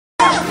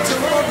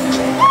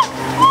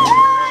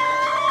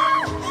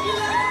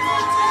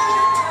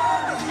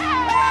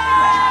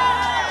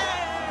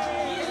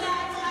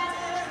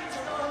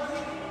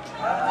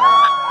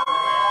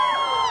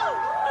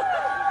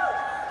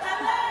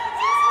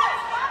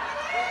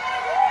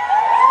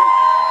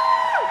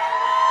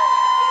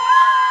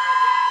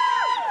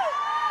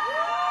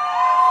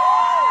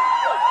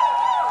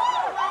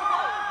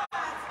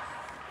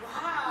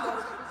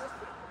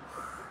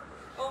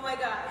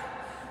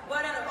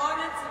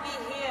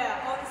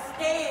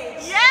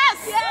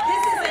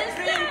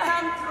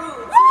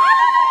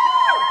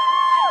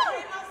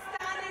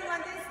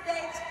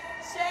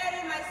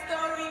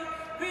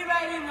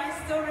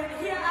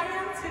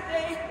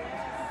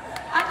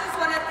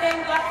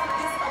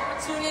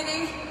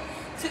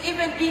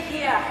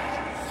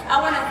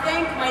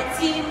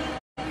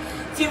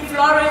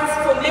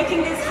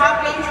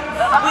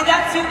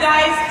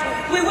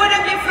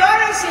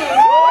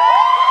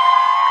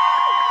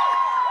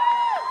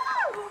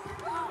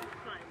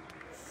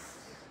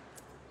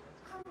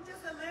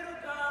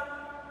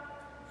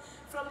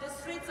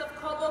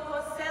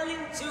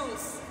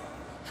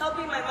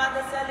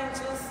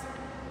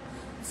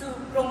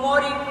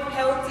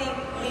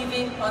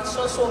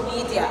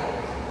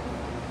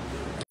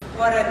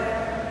What a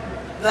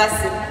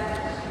blessing.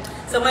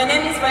 So my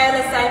name is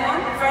Viola,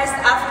 first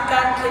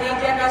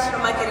African-Canadian National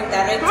Marketing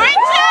Director. I'm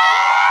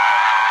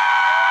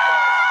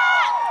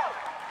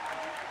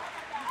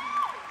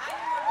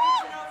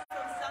original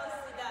from South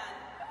Sudan.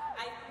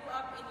 I grew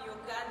up in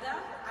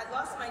Uganda. I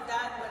lost my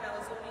dad when I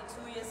was only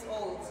 2 years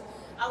old.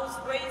 I was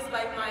raised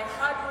by my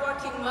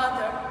hard-working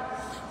mother,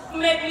 who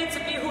made me to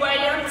be who I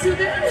am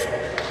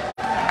today.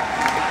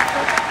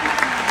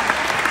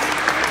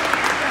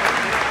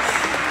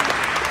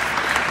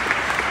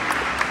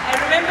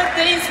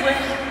 Days when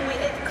we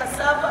ate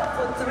cassava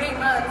for 3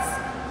 months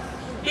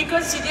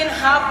because she didn't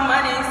have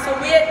money, so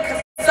we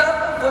ate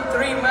cassava for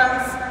 3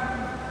 months.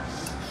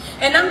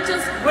 And I'm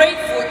just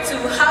grateful to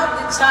have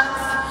the chance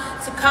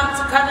to come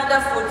to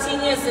Canada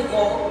 14 years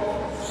ago.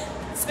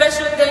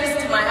 Special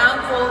thanks to my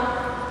uncle,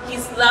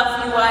 his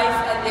lovely wife,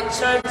 and the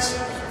church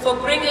for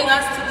bringing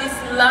us to this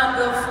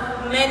land of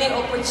many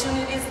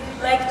opportunities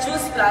like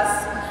Juice Plus.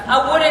 I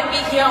wouldn't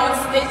be here on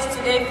stage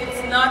today if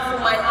it's not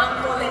for my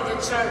uncle and the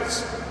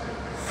church.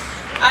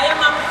 I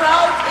am a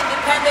proud,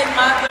 independent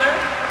mother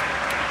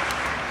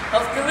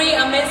of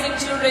 3 amazing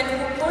children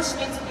who push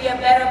me to be a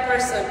better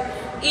person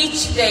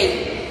each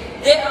day.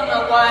 They are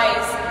my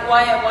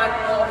why I want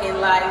more in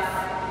life.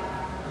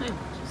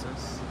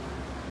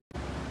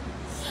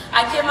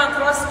 I came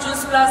across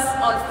Juice Plus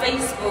on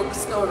Facebook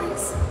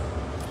stories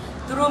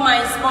through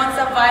my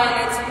sponsor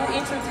Viola, who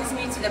introduced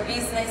me to the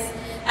business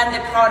and the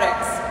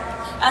products.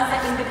 As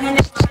an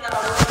independent mother, I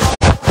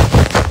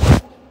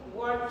was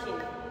working,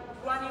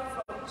 running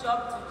from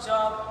job to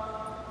job,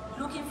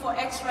 looking for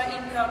extra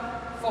income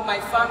for my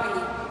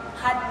family,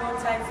 had no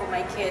time for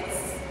my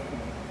kids.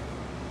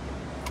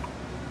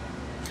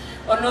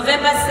 On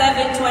November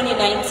 7,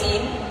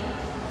 2019,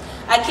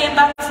 I came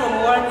back from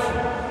work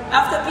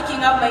after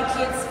picking up my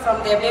kids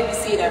from their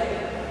babysitter.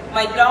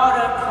 My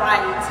daughter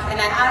cried, and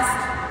I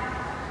asked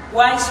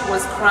why she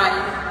was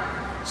crying.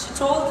 She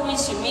told me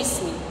she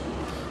missed me.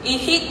 It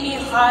hit me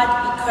hard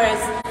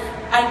because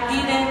I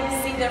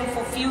didn't see them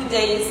for a few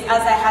days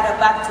as I had a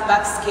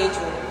back-to-back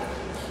schedule.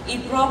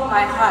 It broke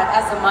my heart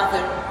as a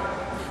mother.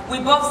 We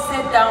both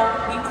sat down,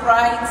 we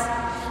cried,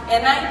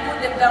 and I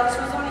put them down. She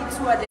was only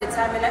 2 at the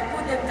time, and I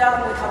put them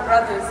down with her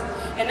brothers,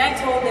 and I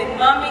told them,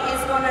 Mommy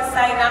is going to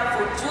sign up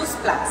for Juice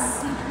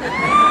Plus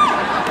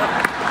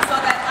so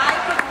that I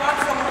could work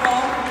from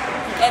home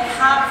and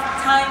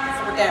have time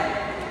for them.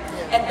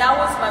 And that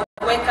was my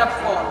wake-up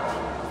call.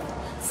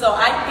 So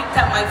I picked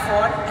up my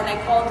phone and I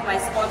called my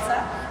sponsor.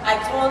 I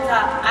told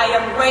her I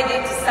am ready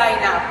to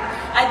sign up.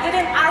 I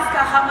didn't ask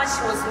her how much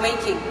she was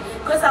making,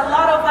 because a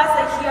lot of us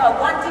are here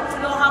wanting to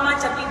know how much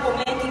are people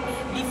making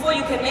before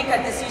you can make a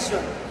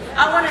decision.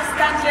 I want to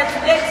stand here to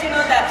let you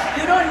know that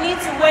you don't need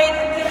to wait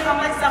until how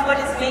much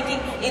somebody is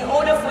making in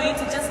order for you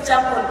to just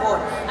jump on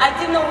board. I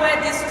didn't know where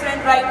this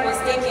trend ride was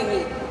taking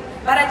me,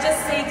 but I just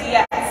said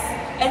yes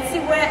and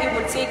see where it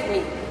would take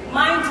me.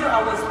 Mind you,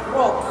 I was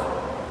broke.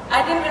 I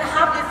didn't even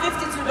have the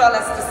 $52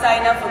 to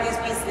sign up for this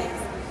business.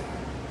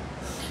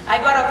 I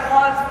got a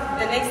call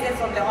the next day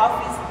from the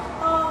office.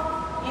 Oh,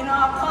 you know,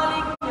 I'm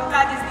calling, your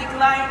card is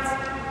declined.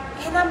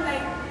 And I'm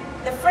like,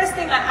 the first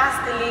thing I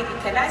asked the lady,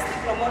 can I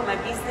still promote my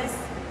business?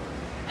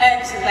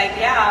 And she's like,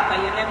 yeah, but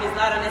your name is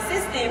not on the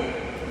system.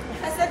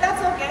 I said,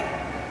 that's okay.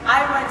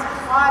 I went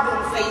hard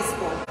on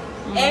Facebook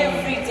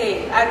every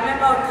day. I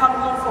remember I would come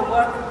home from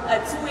work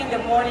at 2 in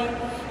the morning,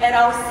 and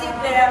I'll sit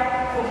there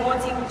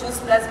promoting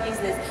Juice Plus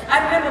business.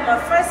 I remember my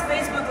first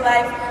Facebook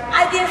Live,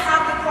 I didn't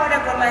have the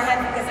product on my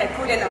hand because I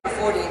couldn't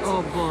afford it.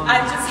 Oh, boy. I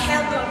just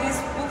held on this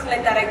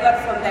booklet that I got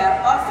from their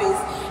office,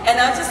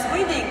 and I was just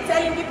reading,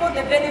 telling people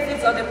the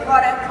benefits of the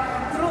product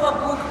through a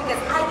book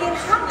because I didn't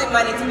have the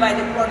money to buy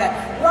the product.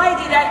 Why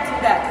did I do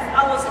that? Because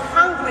I was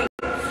hungry.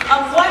 I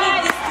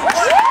wanted this to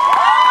work.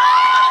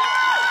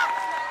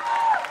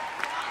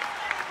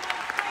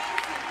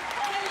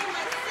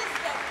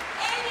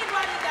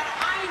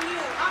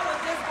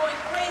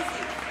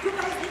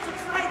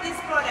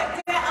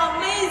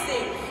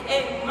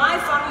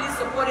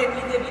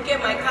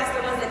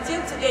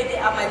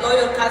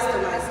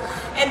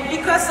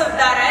 because of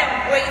that, I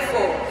am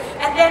grateful.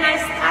 And then I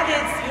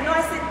started, you know, I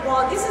said,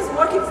 well, this is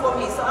working for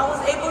me. So I was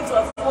able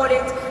to afford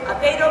it. I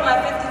paid all my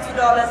 $52,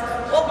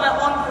 bought my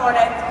own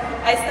product.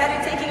 I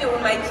started taking it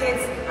with my kids.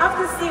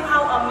 After seeing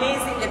how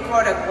amazing the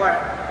product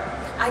worked,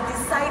 I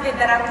decided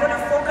that I'm going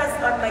to focus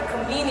on my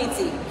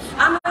community.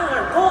 I'm going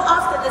to go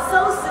after the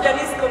South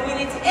Sudanese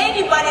community,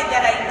 anybody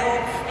that I know,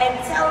 and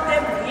tell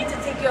them we need to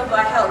take care of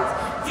our health.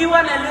 If you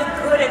want to look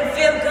good and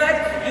feel good,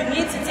 you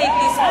need to take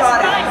these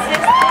products.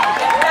 And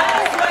that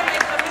is why my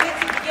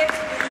community began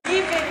to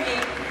believe in me,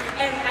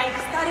 and I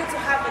started to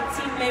have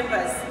team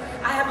members.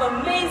 I have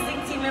amazing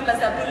team members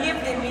that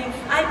believed in me.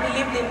 I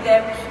believed in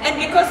them. And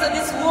because of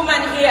this woman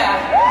here,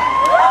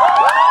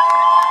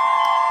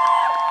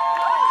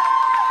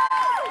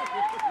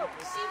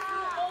 she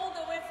flew all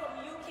the way from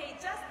UK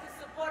just to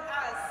support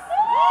us.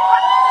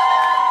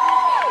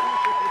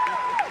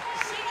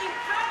 She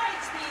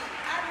encouraged me.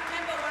 I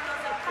remember when I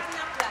was at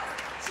Partner Plus,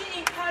 she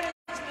encouraged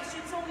me. She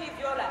told me,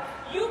 Viola,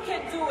 you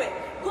can do it.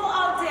 Go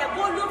out there,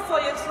 go look for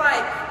your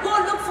tribe, go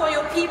look for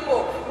your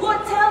people, go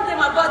tell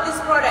them about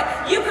this product.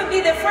 You could be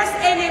the first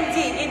NMD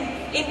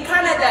in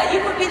Canada.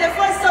 You could be the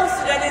first South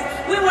Sudanese.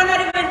 We were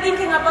not even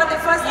thinking about the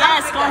first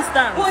Africans.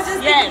 We were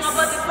just thinking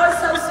about the first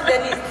South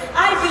Sudanese.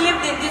 I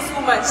believed in this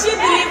woman. She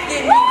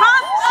believed in me.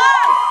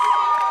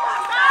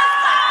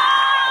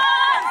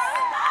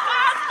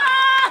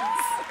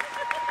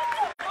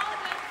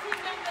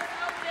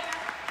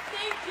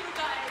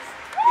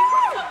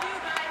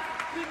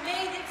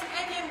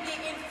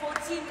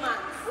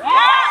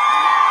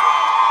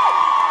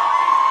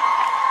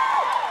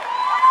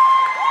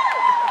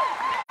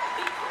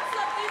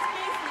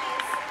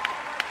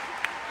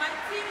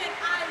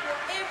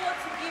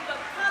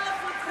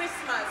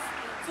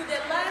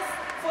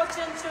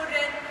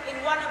 Children in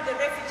one of the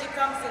refugee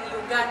camps in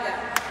Uganda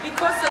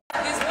because of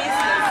this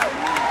business.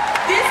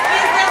 This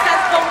business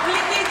has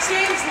completely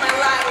changed my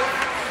life,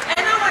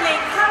 and I want to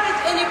encourage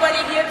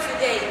anybody here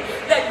today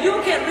that you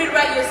can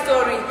rewrite your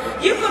story.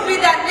 You could be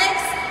that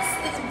next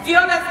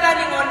Viola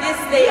standing on this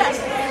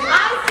stage.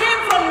 I came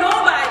from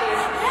nobody.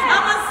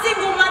 I'm a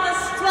single mother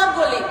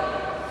struggling,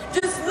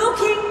 just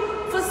looking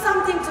for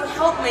something to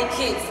help my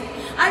kids.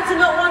 I do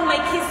not want my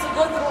kids to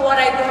go through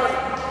what I done.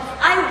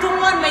 I don't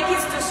want my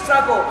kids to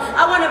struggle.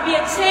 I want to be a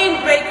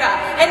chain breaker.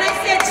 And I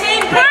say chain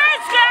breaker.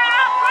 Preach,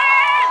 girl!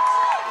 Preach!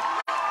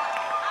 I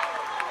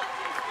don't know what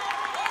your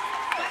story is,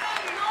 but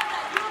I know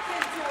that you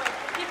can do it.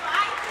 If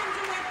I can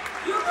do it,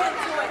 you can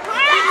do it.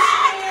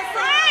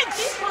 Preach!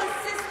 Be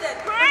consistent.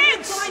 Preach! When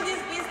you join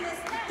this business,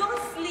 don't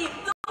sleep.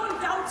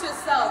 Don't doubt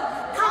yourself.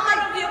 Come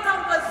out of your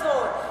comfort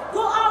zone.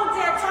 Go out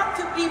there, talk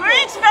to people.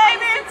 Preach, baby!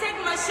 I used to take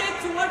my shake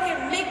to work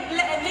and make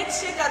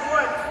shake at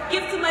work.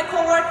 Give to my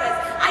co-workers.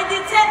 I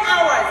did 10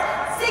 hours,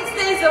 6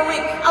 days a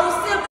week. I will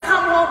still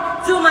come home,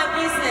 do my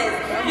business.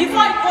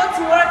 Before I go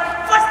to work,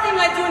 first thing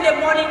I do in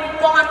the morning,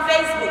 go on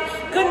Facebook.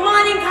 Good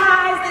morning,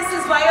 guys. This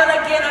is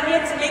Viola again. I'm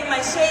here to make my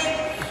shake.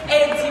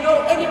 And you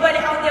know, anybody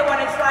out there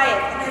want to try it?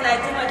 And then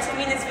I do my 2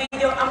 minutes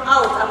video. I'm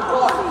out. I'm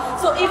gone.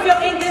 So if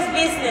you're in this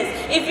business,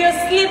 if you're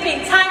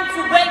sleeping, time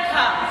to wake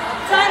up.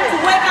 Time to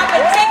wake up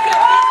and